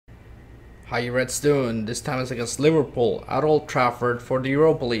How you Reds doing? This time it's against Liverpool at Old Trafford for the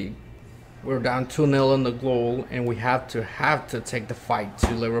Europa League. We're down 2-0 in the goal and we have to take the fight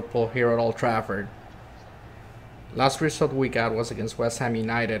to Liverpool here at Old Trafford. Last result we got was against West Ham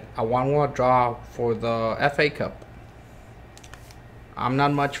United, a 1-1 draw for the FA Cup. I'm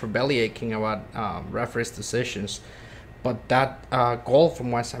not much for belly aching about referees' decisions, but that goal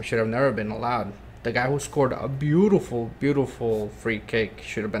from West Ham should have never been allowed. The guy who scored a beautiful free kick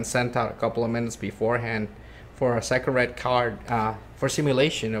should have been sent out a couple of minutes beforehand for a second red card for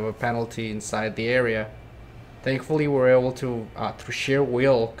simulation of a penalty inside the area. Thankfully, we were able to, through sheer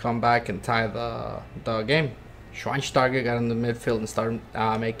will, come back and tie the game. Schweinsteiger got in the midfield and started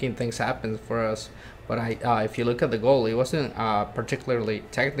making things happen for us. But if you look at the goal, it wasn't particularly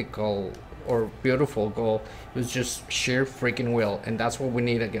technical or beautiful goal. It was just sheer freaking will, and that's what we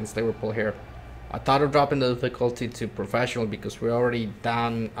need against Liverpool here. I thought of dropping the difficulty to professional because we're already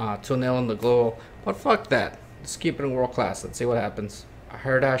down 2-0 in the goal, but fuck that. Let's keep it in world class. Let's see what happens. I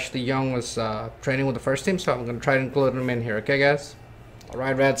heard Ashley Young was training with the first team, so I'm going to try to include him in here. Okay, guys?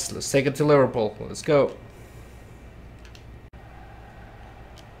 Alright, Reds, let's take it to Liverpool. Let's go.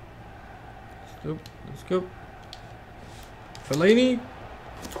 Let's go. Fellaini.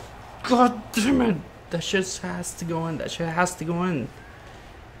 God damn it. That shit has to go in. That shit has to go in.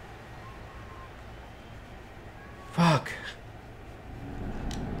 Fuck.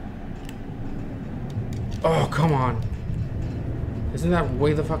 Oh, come on. Isn't that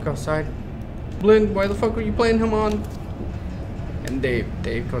way the fuck outside? Blind, why the fuck are you playing him on? And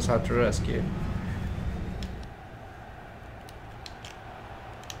Dave goes out to rescue.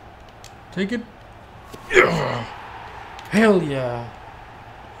 Take it. Ugh. Hell yeah.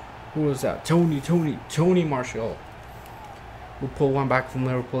 Who was that? Tony Marshall. We'll pull one back from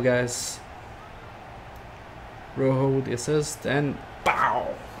Liverpool, guys. Rojo with the assist and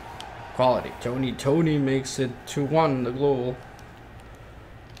bow. Quality. Tony makes it 2-1 the goal.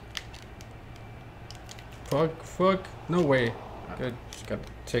 Fuck. No way. Good. Just gotta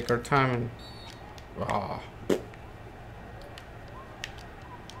take our time and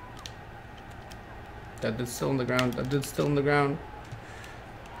That did still on the ground.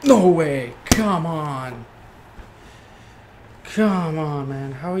 No way. Come on,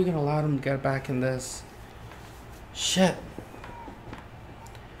 man. How are you gonna allow them to get back in this? Shit.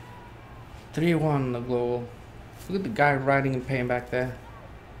 3-1 the goal. Look at the guy riding in pain back there.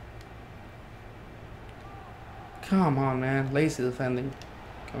 Come on, man. Lazy defending.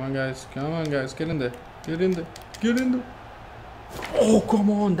 Come on, guys. Get in there. Oh, come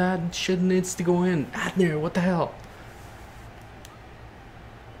on. That shit needs to go in. Adner, what the hell?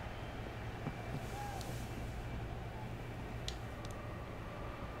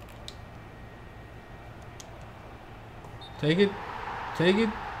 Take it.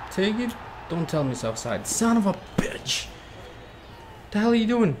 Don't tell me it's offside. Son of a bitch. The hell are you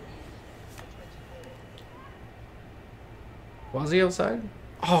doing? Was he outside?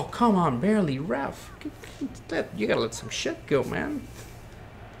 Oh, come on, barely, ref. You gotta let some shit go, man.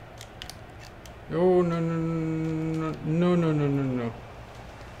 Oh, no.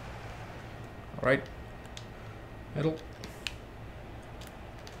 Alright. Middle.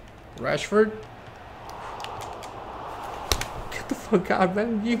 Rashford. Fuck out,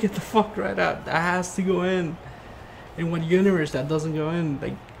 man. You get the fuck right out. That has to go in. In what universe that doesn't go in?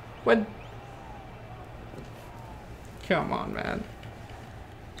 Like, what? Come on, man.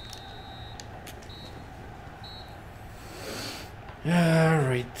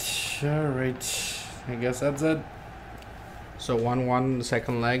 Alright. I guess that's it. So 1-1 the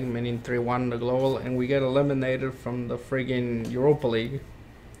second leg, meaning 3-1 the global, and we get eliminated from the friggin' Europa League.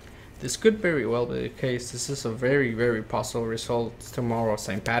 This could very well be the case. This is a very possible result tomorrow,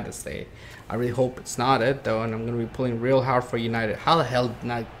 St. Patrick's Day. I really hope it's not it, though, and I'm going to be pulling real hard for United. How the hell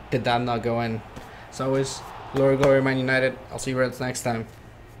did that not go in? As always, glory, Man United. I'll see you Reds next time.